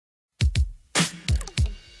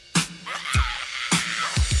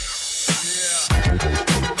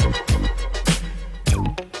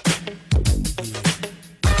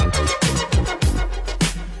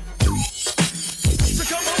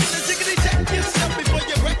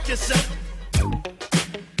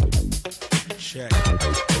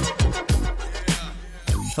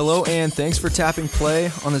Hello, and thanks for tapping play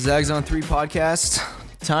on the Zags On Three podcast.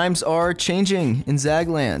 Times are changing in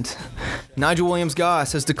Zagland. Nigel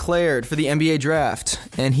Williams-Goss has declared for the NBA draft,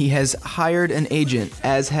 and he has hired an agent,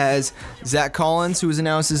 as has Zach Collins, who has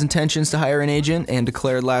announced his intentions to hire an agent and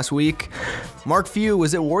declared last week. Mark Few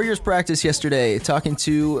was at Warriors practice yesterday, talking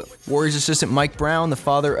to Warriors assistant Mike Brown, the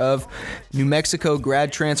father of New Mexico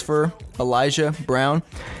grad transfer Elijah Brown.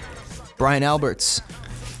 Brian Alberts,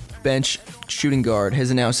 bench shooting guard,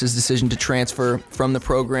 has announced his decision to transfer from the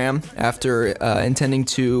program after intending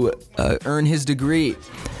to earn his degree.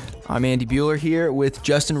 I'm Andy Bueller here with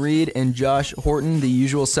Justin Reed and Josh Horton, the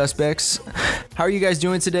usual suspects. How are you guys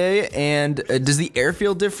doing today? And does the air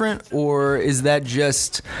feel different, or is that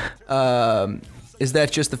just the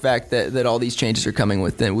fact that all these changes are coming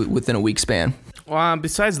within a week span? Well,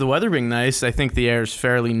 besides the weather being nice, I think the air is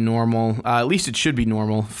fairly normal. At least it should be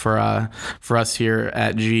normal for us here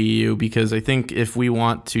at GEU, because I think if we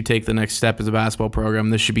want to take the next step as a basketball program,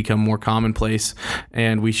 this should become more commonplace,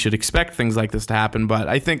 and we should expect things like this to happen. But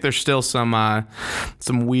I think there's still some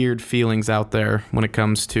weird feelings out there when it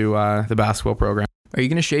comes to the basketball program. Are you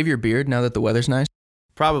going to shave your beard now that the weather's nice?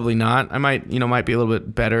 Probably not. I might be a little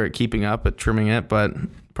bit better at keeping up at trimming it, but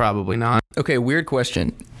probably not. Okay, weird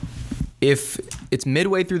question. If it's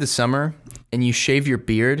midway through the summer and you shave your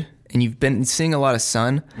beard and you've been seeing a lot of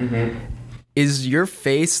sun, is your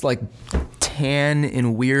face like tan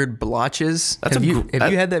in weird blotches? Have you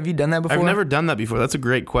done that before? I've never done that before. That's a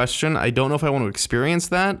great question. I don't know if I want to experience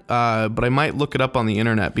that, but I might look it up on the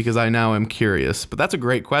internet because I now am curious. But that's a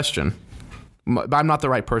great question. I'm not the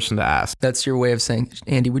right person to ask. That's your way of saying,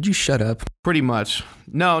 Andy, would you shut up? Pretty much.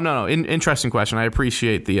 No. Interesting question. I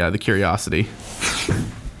appreciate the curiosity.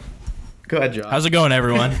 Go ahead, Josh. How's it going,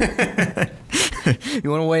 everyone? You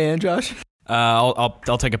want to weigh in, Josh? I'll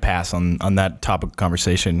take a pass on that topic of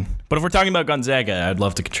conversation. But if we're talking about Gonzaga, I'd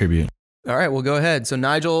love to contribute. All right, well, go ahead. So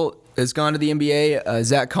Nigel has gone to the NBA.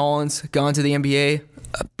 Zach Collins gone to the NBA.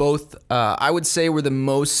 Both, I would say, were the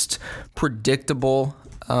most predictable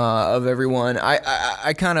of everyone.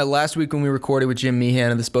 I kind of, last week when we recorded with Jim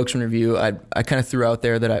Meehan of the Spokesman Review, I kind of threw out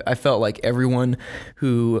there that I felt like everyone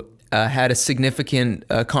who had a significant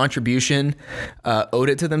contribution owed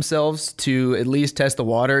it to themselves to at least test the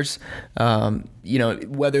waters,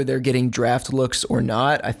 whether they're getting draft looks or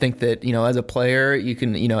not. I think that, as a player, you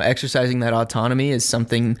can, exercising that autonomy is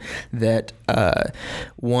something that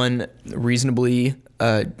one reasonably,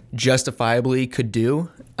 justifiably could do.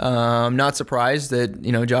 I'm not surprised that,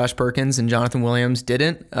 Josh Perkins and Jonathan Williams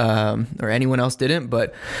didn't, or anyone else didn't.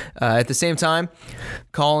 But at the same time,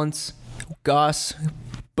 Collins, Goss,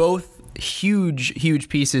 both huge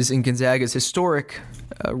pieces in Gonzaga's historic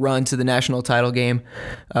run to the national title game.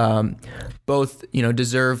 Both,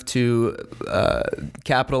 deserve to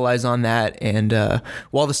capitalize on that and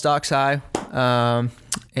while the stock's high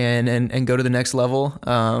and go to the next level.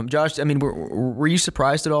 Josh, I mean, were you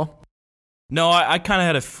surprised at all? No, I kind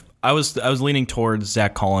of had I was leaning towards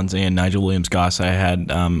Zach Collins and Nigel Williams-Goss. I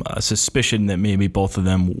had a suspicion that maybe both of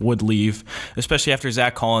them would leave, especially after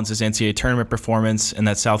Zach Collins' NCAA tournament performance and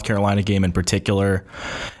that South Carolina game in particular.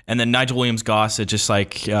 And then Nigel Williams-Goss, it's just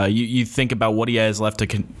like you think about what he has left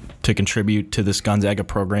to contribute to this Gonzaga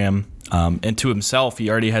program and to himself. He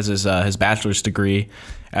already has his bachelor's degree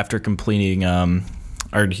after completing,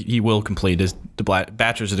 or he will complete his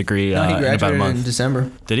bachelor's degree in about a month. In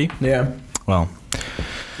December. Did he? Yeah. Well.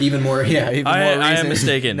 Even more reason. I am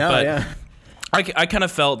mistaken. No, but yeah. I kind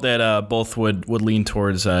of felt that both would lean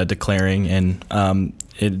towards declaring, and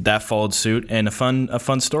that followed suit. And a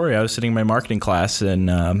fun story. I was sitting in my marketing class, and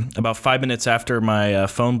about 5 minutes after my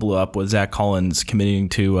phone blew up with Zach Collins committing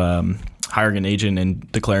to hiring an agent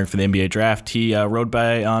and declaring for the NBA draft, he rode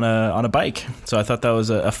by on a bike. So I thought that was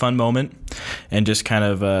a fun moment, and just kind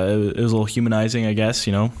of it was a little humanizing, I guess.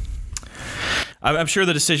 I'm sure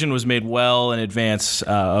the decision was made well in advance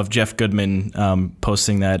of Jeff Goodman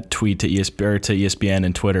posting that tweet to ESPN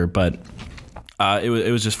and Twitter, but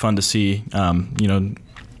it was just fun to see.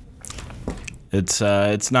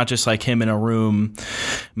 It's not just like him in a room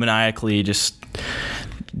maniacally just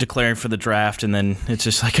declaring for the draft, and then it's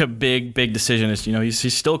just like a big decision. It's,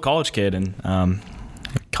 he's still a college kid, and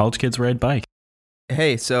college kids ride bike.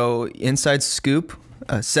 Hey, so inside scoop.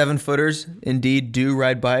 7-footers indeed do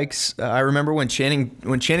ride bikes. I remember when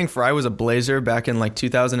Channing Frye was a Blazer back in like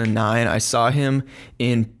 2009. I saw him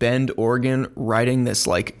in Bend, Oregon, riding this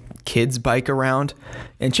like kids bike around,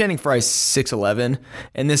 and Channing Frye's 6'11",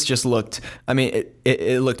 and this just looked. I mean,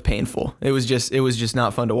 it looked painful. It was just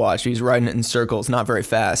not fun to watch. He's riding it in circles, not very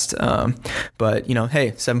fast. But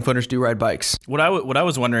hey, 7-footers do ride bikes. What I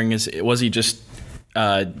was wondering is, was he just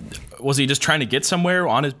Was he just trying to get somewhere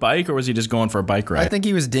on his bike, or was he just going for a bike ride? I think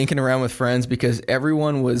he was dinking around with friends because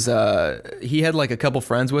everyone was. He had like a couple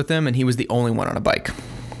friends with him, and he was the only one on a bike.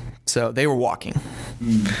 So they were walking.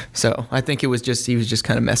 So I think he was just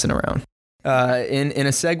kind of messing around. In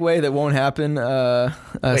a Segway that won't happen.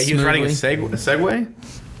 Wait, he was riding a Segway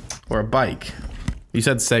or a bike? You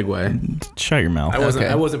said Segway. Shut your mouth.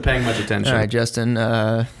 I wasn't paying much attention. All right, Justin.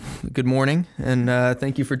 Good morning, and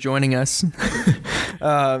thank you for joining us.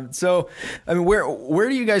 So, I mean, where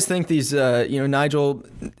do you guys think these, Nigel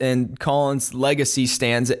and Collins' legacy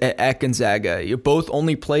stands at Gonzaga? You both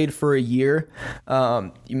only played for a year.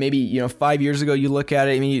 Maybe 5 years ago, you look at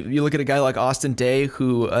it. I mean, you look at a guy like Austin Day,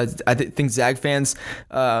 who I think Zag fans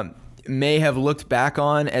may have looked back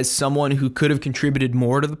on as someone who could have contributed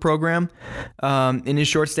more to the program in his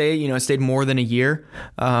short stay. Stayed more than a year.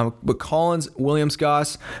 But Collins, Williams,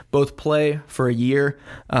 Goss both play for a year.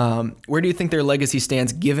 Where do you think their legacy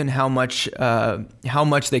stands, given how much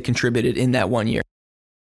they contributed in that 1 year?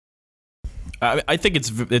 I think it's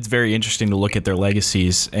very interesting to look at their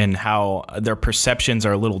legacies and how their perceptions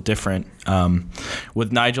are a little different.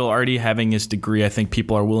 With Nigel already having his degree, I think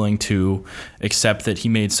people are willing to accept that he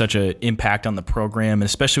made such an impact on the program,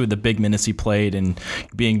 especially with the big minutes he played and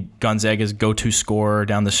being Gonzaga's go-to scorer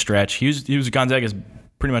down the stretch. He was Gonzaga's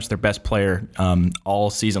pretty much their best player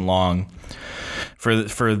all season long. For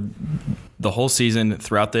the whole season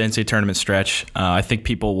throughout the NCAA tournament stretch, I think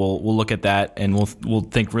people will look at that and will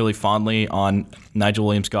think really fondly on Nigel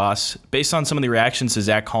Williams-Goss. Based on some of the reactions to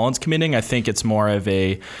Zach Collins committing, I think it's more of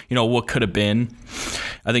a, what could have been.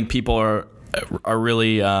 I think people are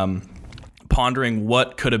really pondering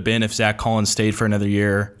what could have been if Zach Collins stayed for another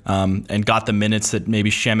year and got the minutes that maybe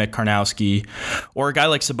Shemek, Karnowski, or a guy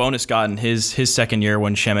like Sabonis got in his second year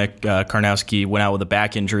when Shemek, Karnowski went out with a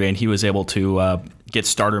back injury and he was able to get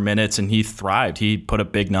starter minutes and he thrived. He put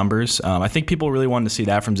up big numbers. I think people really wanted to see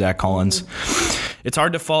that from Zach Collins. It's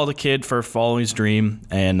hard to follow the kid for following his dream,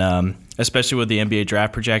 and especially with the NBA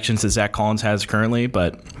draft projections that Zach Collins has currently,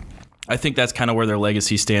 but I think that's kind of where their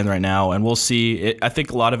legacy stands right now, and we'll see. I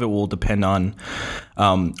think a lot of it will depend on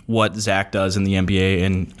what Zach does in the NBA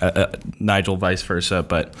and Nigel vice versa.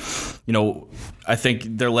 But I think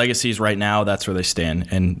their legacies right now, that's where they stand,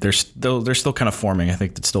 and they're still kind of forming. I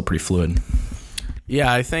think it's still pretty fluid.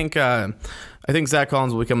 Yeah, I think Zach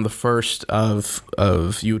Collins will become the first of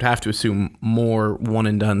you would have to assume more one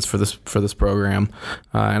and dones for this program,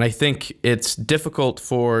 and I think it's difficult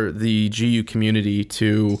for the GU community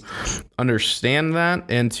to understand that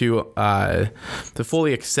and to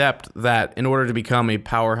fully accept that in order to become a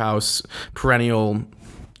powerhouse, perennial,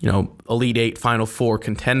 Elite Eight, Final Four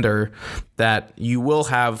contender, that you will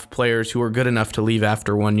have players who are good enough to leave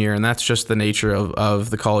after 1 year, and that's just the nature of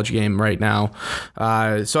the college game right now.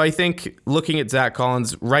 So I think looking at Zach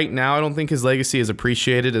Collins right now, I don't think his legacy is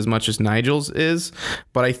appreciated as much as Nigel's is,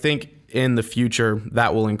 but I think in the future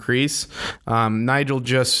that will increase. Nigel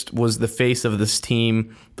just was the face of this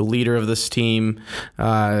team, the leader of this team,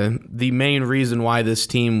 the main reason why this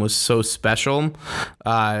team was so special,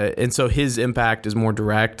 and so his impact is more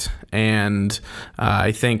direct and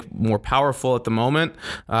I think more powerful at the moment,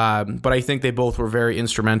 but I think they both were very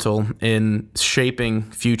instrumental in shaping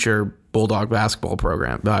future Bulldog basketball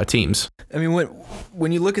program teams. I mean,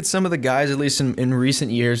 when you look at some of the guys, at least in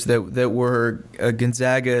recent years, that were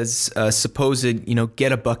Gonzaga's supposed,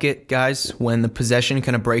 get a bucket guys when the possession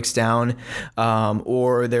kind of breaks down,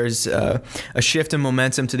 or there's a shift in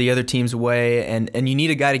momentum to the other team's way, and you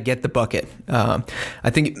need a guy to get the bucket. I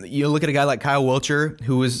think you look at a guy like Kyle Wilcher,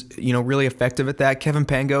 who was really effective at that. Kevin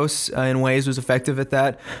Pangos in ways was effective at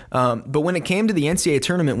that. But when it came to the NCAA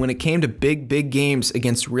tournament, when it came to big games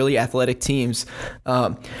against really athletic teams,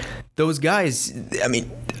 those guys, I mean,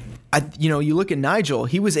 you look at Nigel,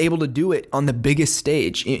 he was able to do it on the biggest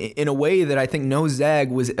stage in a way that I think no Zag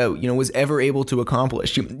was ever able to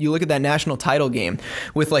accomplish. You look at that national title game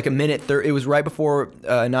with like a minute, it was right before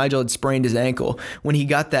Nigel had sprained his ankle. When he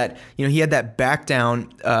got that, he had that back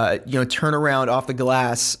down, turnaround off the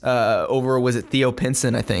glass over, was it Theo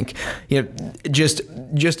Pinson, I think. Just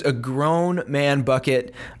a grown man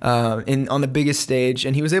bucket on the biggest stage,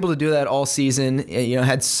 and he was able to do that all season.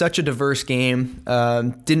 Had such a diverse game.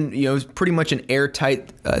 It was pretty much an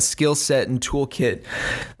airtight skill set and toolkit,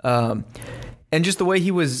 and just the way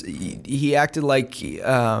he acted, like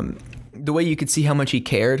the way you could see how much he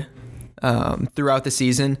cared. throughout the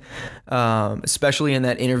season, especially in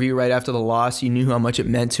that interview right after the loss. You knew how much it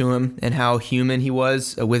meant to him and how human he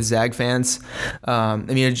was with Zag fans. I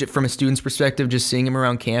mean, from a student's perspective, just seeing him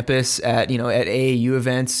around campus at AAU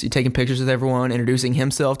events, taking pictures with everyone, introducing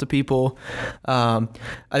himself to people. I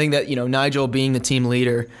think that Nigel being the team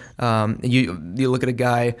leader, you look at a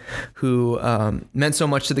guy who meant so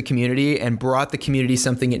much to the community and brought the community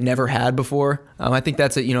something it never had before. I think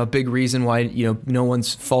that's a big reason why no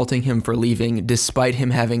one's faulting him for leaving, despite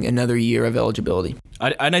him having another year of eligibility.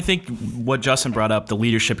 And I think what Justin brought up, the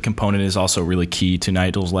leadership component, is also really key to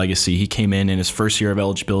Nigel's legacy. He came in his first year of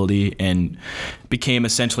eligibility and became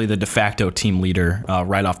essentially the de facto team leader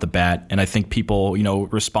right off the bat. And I think people,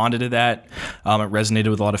 responded to that. It resonated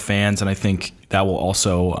with a lot of fans, and I think that will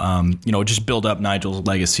also, just build up Nigel's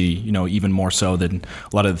legacy, even more so than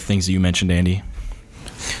a lot of the things that you mentioned, Andy.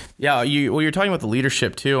 Yeah, you're talking about the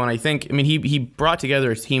leadership too, and I think, he brought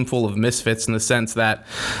together a team full of misfits in the sense that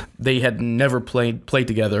they had never played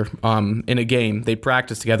together in a game. They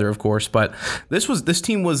practiced together, of course, but this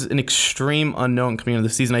team was an extreme unknown coming into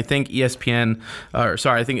the season. I think the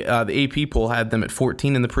AP poll had them at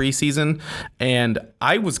 14 in the preseason, and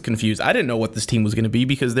I was confused. I didn't know what this team was going to be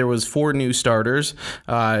because there was 4 new starters,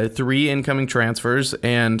 3 incoming transfers,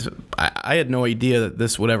 and I had no idea that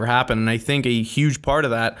this would ever happen. And I think a huge part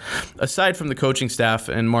of that, aside from the coaching staff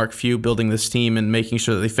and Mark Few building this team and making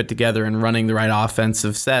sure that they fit together and running the right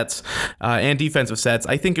offensive sets and defensive sets,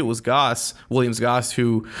 I think it was Williams Goss,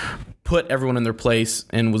 who put everyone in their place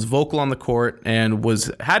and was vocal on the court and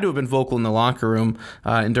had to have been vocal in the locker room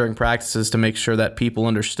and during practices to make sure that people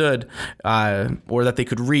understood or that they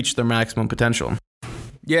could reach their maximum potential.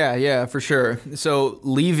 Yeah, for sure. So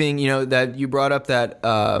leaving, that you brought up that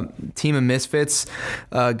team of misfits,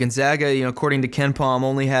 Gonzaga, according to Ken Palm,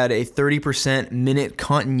 only had a 30% minute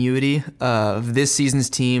continuity of this season's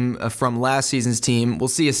team from last season's team. We'll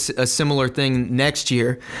see a similar thing next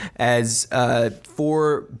year as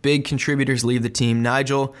 4 big contributors leave the team.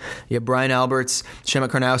 Nigel, you have Brian Alberts, Shemet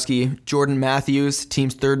Karnowski, Jordan Matthews,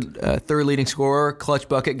 team's third leading scorer, clutch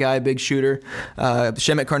bucket guy, big shooter,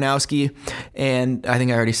 Shemet Karnowski, and I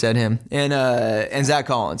think I already said him, and Zach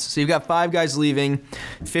Collins. So you've got 5 guys leaving,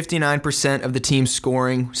 59% of the team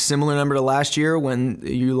scoring, similar number to last year when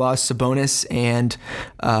you lost Sabonis and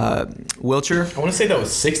Wilcher. I want to say that was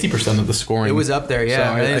 60% of the scoring. It was up there, yeah.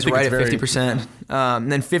 So I think it's right at 50%.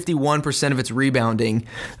 And then 51% of its rebounding.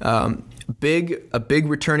 A big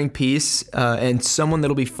returning piece, and someone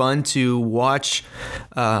that'll be fun to watch,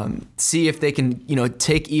 see if they can,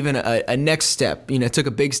 take even a next step. Took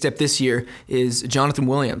a big step this year is Jonathan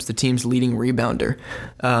Williams, the team's leading rebounder,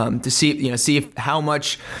 to see how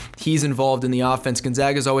much he's involved in the offense.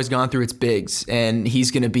 Gonzaga's always gone through its bigs, and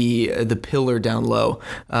he's going to be the pillar down low.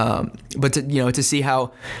 But to see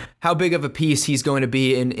how big of a piece he's going to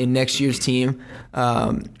be in next year's team,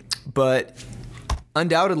 but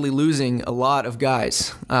undoubtedly losing a lot of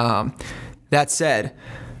guys. That said,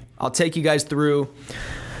 I'll take you guys through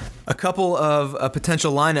a couple of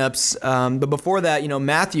potential lineups. But before that,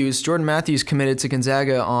 Jordan Matthews committed to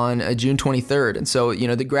Gonzaga on June 23rd. And so,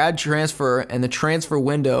 the grad transfer and the transfer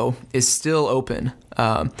window is still open.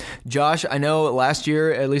 Josh, I know last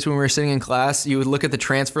year, at least when we were sitting in class, you would look at the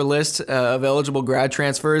transfer list of eligible grad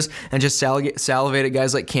transfers and just salivate at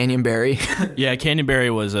guys like Canyon Barry. Yeah, Canyon Barry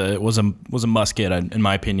was a must get in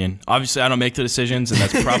my opinion. Obviously, I don't make the decisions, and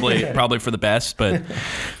that's probably for the best. But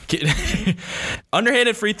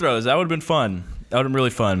underhanded free throws, that would have been fun. That would have been really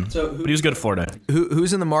fun. But he was good at Florida.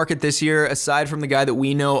 Who's in the market this year, aside from the guy that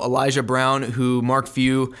we know, Elijah Brown, who Mark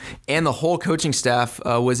Few and the whole coaching staff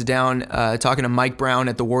was down talking to Mike Brown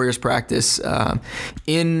at the Warriors practice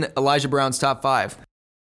in Elijah Brown's top 5?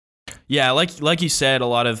 Yeah, like you said, a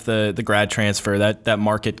lot of the grad transfer, that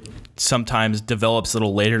market sometimes develops a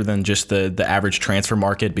little later than just the average transfer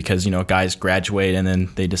market because, guys graduate and then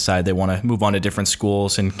they decide they want to move on to different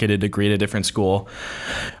schools and get a degree at a different school.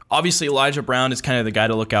 Obviously, Elijah Brown is kind of the guy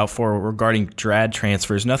to look out for regarding grad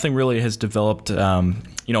transfers. Nothing really has developed,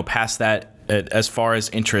 past that as far as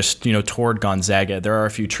interest, toward Gonzaga. There are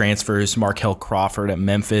a few transfers. Markel Crawford at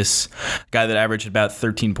Memphis, guy that averaged about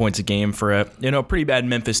 13 points a game for a pretty bad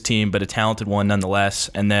Memphis team, but a talented one nonetheless.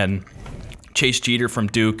 And then Chase Jeter from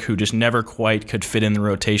Duke, who just never quite could fit in the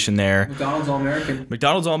rotation there. McDonald's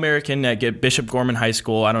All-American at Bishop Gorman High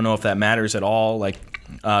School. I don't know if that matters at all.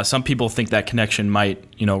 Some people think that connection might,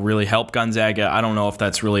 really help Gonzaga. I don't know if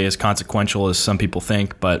that's really as consequential as some people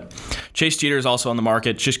think, but Chase Jeter is also on the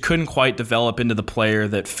market. Just couldn't quite develop into the player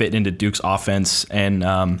that fit into Duke's offense,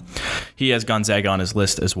 and he has Gonzaga on his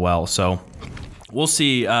list as well. So we'll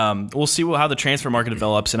see. We'll see how the transfer market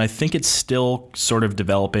develops, and I think it's still sort of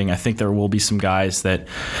developing. I think there will be some guys that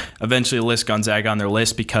eventually list Gonzaga on their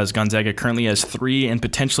list because Gonzaga currently has 3 and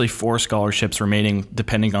potentially 4 scholarships remaining,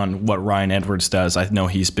 depending on what Ryan Edwards does. I know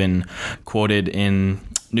he's been quoted in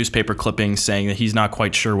newspaper clippings saying that he's not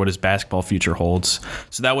quite sure what his basketball future holds.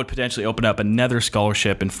 So that would potentially open up another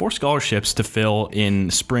scholarship, and 4 scholarships to fill in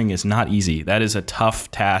spring is not easy. That is a tough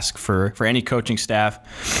task for any coaching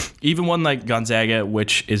staff, even one like Gonzaga,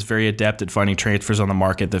 which is very adept at finding transfers on the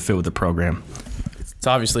market that fit with the program. It's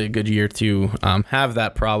obviously a good year to have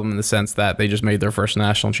that problem in the sense that they just made their first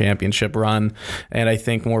national championship run, and I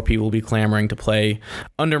think more people will be clamoring to play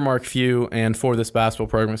under Mark Few and for this basketball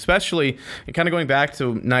program, especially and kind of going back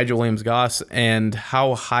to Nigel Williams-Goss and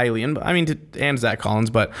how highly, and Zach Collins,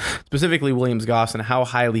 but specifically Williams-Goss and how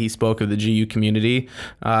highly he spoke of the GU community,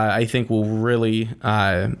 I think will really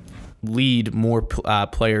lead more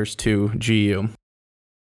players to GU.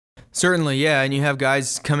 Certainly, yeah, and you have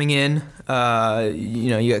guys coming in.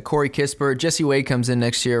 You got Corey Kispert. Jesse Wade comes in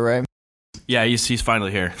next year, right? Yeah, he's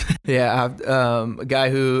finally here. Yeah, a guy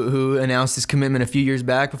who announced his commitment a few years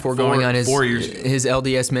back before going on his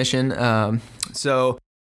LDS mission. So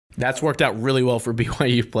that's worked out really well for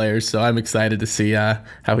BYU players. So I'm excited to see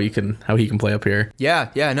how he can play up here.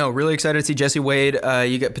 Yeah, no, really excited to see Jesse Wade.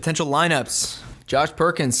 You got potential lineups. Josh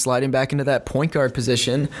Perkins sliding back into that point guard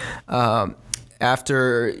position.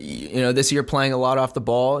 After this year playing a lot off the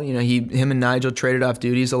ball, him and Nigel traded off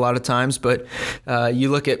duties a lot of times. But you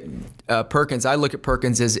look at Perkins. I look at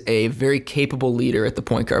Perkins as a very capable leader at the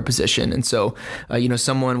point guard position, and so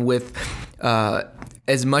someone with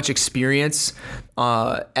as much experience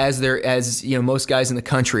as most guys in the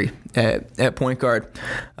country at point guard.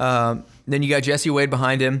 Then you got Jesse Wade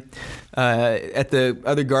behind him. At the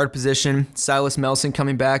other guard position, Silas Melson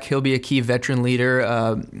coming back. He'll be a key veteran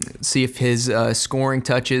leader. See if his scoring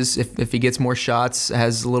touches, if he gets more shots,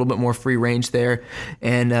 has a little bit more free range there,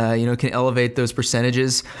 and can elevate those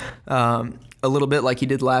percentages a little bit like he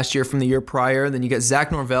did last year from the year prior. Then you got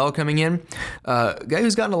Zach Norvell coming in, a guy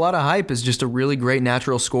who's gotten a lot of hype is just a really great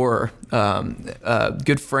natural scorer.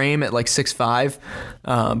 Good frame at like 6'5",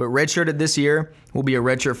 but redshirted this year. Will be a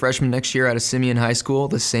redshirt freshman next year out of Simeon High School,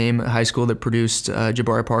 the same high school that produced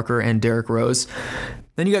Jabari Parker and Derrick Rose.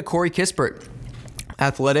 Then you got Corey Kispert,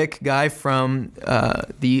 athletic guy from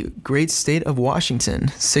the great state of Washington.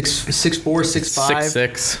 6'4", 6'5".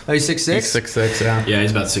 6'6". Oh, he's 6'6"? He's 6'6", yeah. Yeah,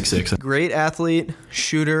 he's about 6'6". Great athlete,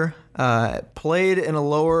 shooter. Played in a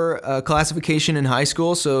lower classification in high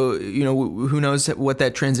school, so who knows what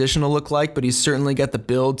that transition will look like, but he's certainly got the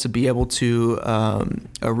build to be able to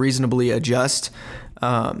reasonably adjust.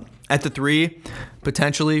 At the 3,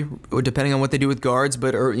 potentially, depending on what they do with guards,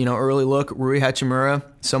 but early look, Rui Hachimura,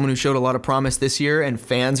 someone who showed a lot of promise this year and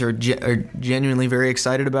fans are genuinely very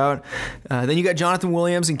excited about. Then you got Jonathan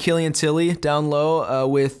Williams and Killian Tilly down low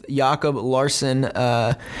with Jakob Larson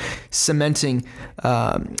cementing,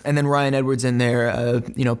 and then Ryan Edwards in there,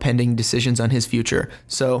 pending decisions on his future.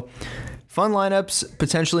 So fun lineups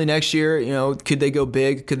potentially next year. Could they go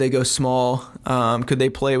big? Could they go small? Could they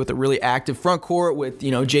play with a really active front court with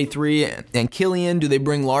J3 and Killian? Do they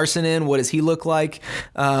bring Larson in? What does he look like?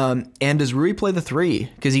 And does Rui play the 3?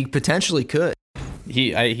 Because he potentially could.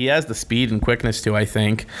 He has the speed and quickness too, I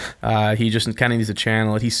think. He just kind of needs to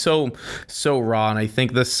channel it. He's so raw, and I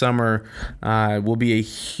think this summer will be a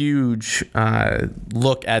huge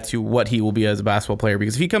look at what he will be as a basketball player.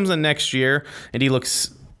 Because if he comes in next year and he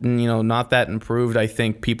looks not that improved, I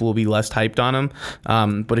think people will be less hyped on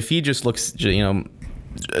him. But if he just looks,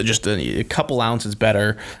 just a couple ounces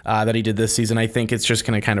better that he did this season, I think it's just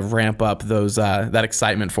going to kind of ramp up that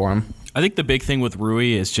excitement for him. I think the big thing with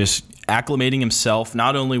Rui is just acclimating himself,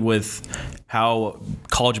 not only with how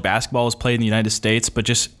college basketball is played in the United States, but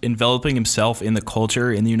just enveloping himself in the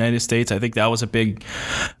culture in the United States. I think that was a big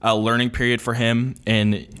learning period for him.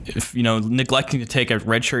 And if, neglecting to take a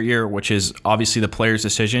redshirt year, which is obviously the player's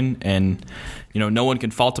decision, and no one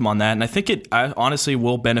can fault him on that. And I think it honestly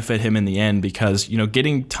will benefit him in the end because,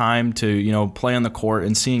 getting time to, play on the court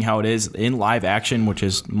and seeing how it is in live action, which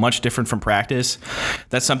is much different from practice,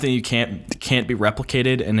 that's something you can't be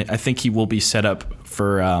replicated. And I think he will be set up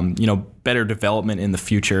for, better development in the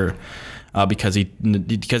future because he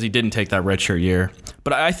didn't take that redshirt year.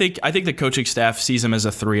 But I think the coaching staff sees him as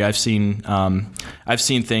a 3. I've seen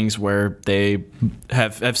things where they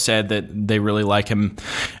have said that they really like him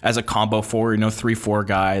as a combo 4, 3-4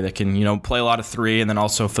 guy that can play a lot of 3 and then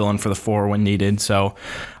also fill in for the 4 when needed. So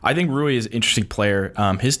I think Rui is an interesting player.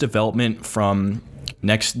 His development from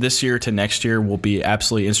this year to next year will be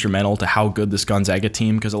absolutely instrumental to how good this Gonzaga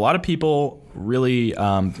team, because a lot of people really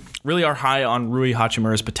are high on Rui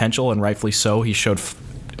Hachimura's potential, and rightfully so. He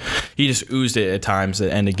just oozed it at times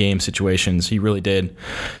at end of game situations. He really did.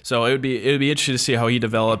 So it would be interesting to see how he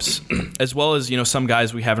develops, as well as some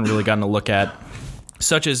guys we haven't really gotten a look at,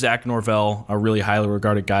 such as Zach Norvell, a really highly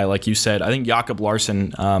regarded guy, like you said. I think Jakob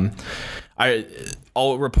Larson.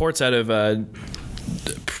 All reports out of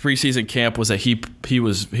preseason camp was that he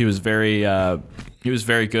was very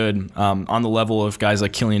good on the level of guys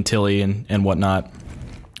like Killian Tilly and whatnot.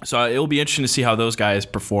 So it will be interesting to see how those guys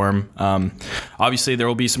perform. Obviously, there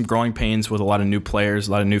will be some growing pains with a lot of new players,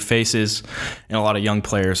 a lot of new faces, and a lot of young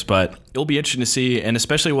players. But it'll be interesting to see, and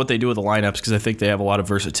especially what they do with the lineups, because I think they have a lot of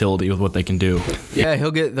versatility with what they can do. Yeah,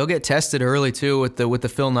 they'll get tested early too with the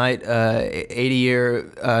Phil Knight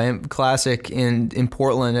 80-year classic in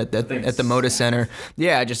Portland at the Moda Center.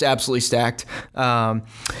 Yeah, just absolutely stacked.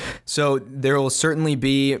 So there will certainly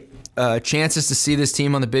be chances to see this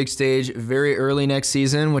team on the big stage very early next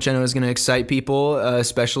season, which I know is going to excite people,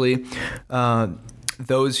 especially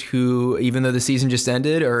those who, even though the season just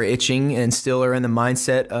ended, are itching and still are in the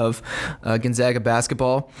mindset of Gonzaga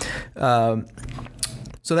basketball.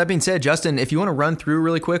 So that being said, Justin, if you want to run through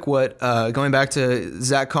really quick what going back to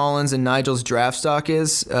Zach Collins and Nigel's draft stock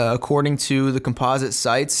is, according to the composite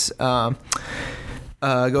sites, go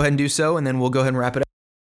ahead and do so, and then we'll go ahead and wrap it up.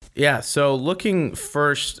 Yeah, so looking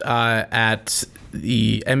first at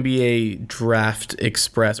the NBA Draft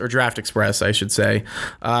Express, I should say.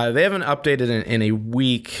 They haven't updated in a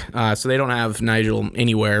week, so they don't have Nigel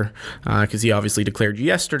anywhere because he obviously declared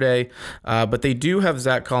yesterday. But they do have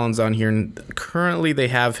Zach Collins on here, and currently they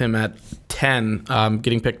have him at 10,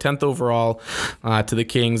 getting picked 10th overall to the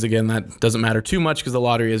Kings. Again, that doesn't matter too much because the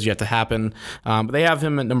lottery is yet to happen. But they have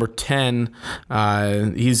him at number 10.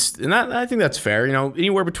 I think that's fair.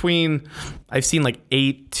 Anywhere between, I've seen like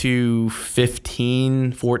 8 to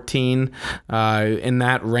 15, 14 in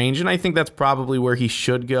that range, and I think that's probably where he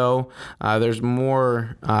should go. There's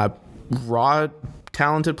more raw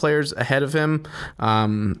talented players ahead of him,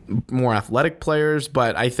 more athletic players,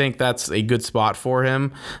 but I think that's a good spot for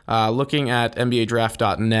him. Looking at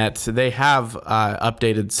NBADraft.net, they have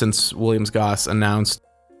updated since Williams-Goss announced.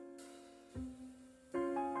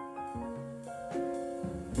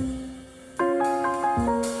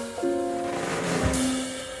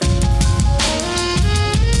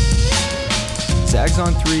 Zags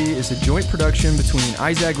On Three is a joint production between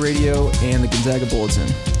iZag Radio and the Gonzaga Bulletin.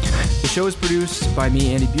 The show is produced by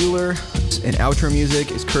me, Andy Bueller, and outro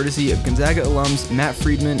music is courtesy of Gonzaga alums Matt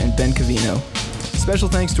Friedman and Ben Cavino. Special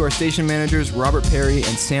thanks to our station managers Robert Perry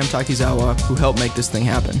and Sam Takizawa, who helped make this thing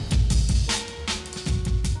happen.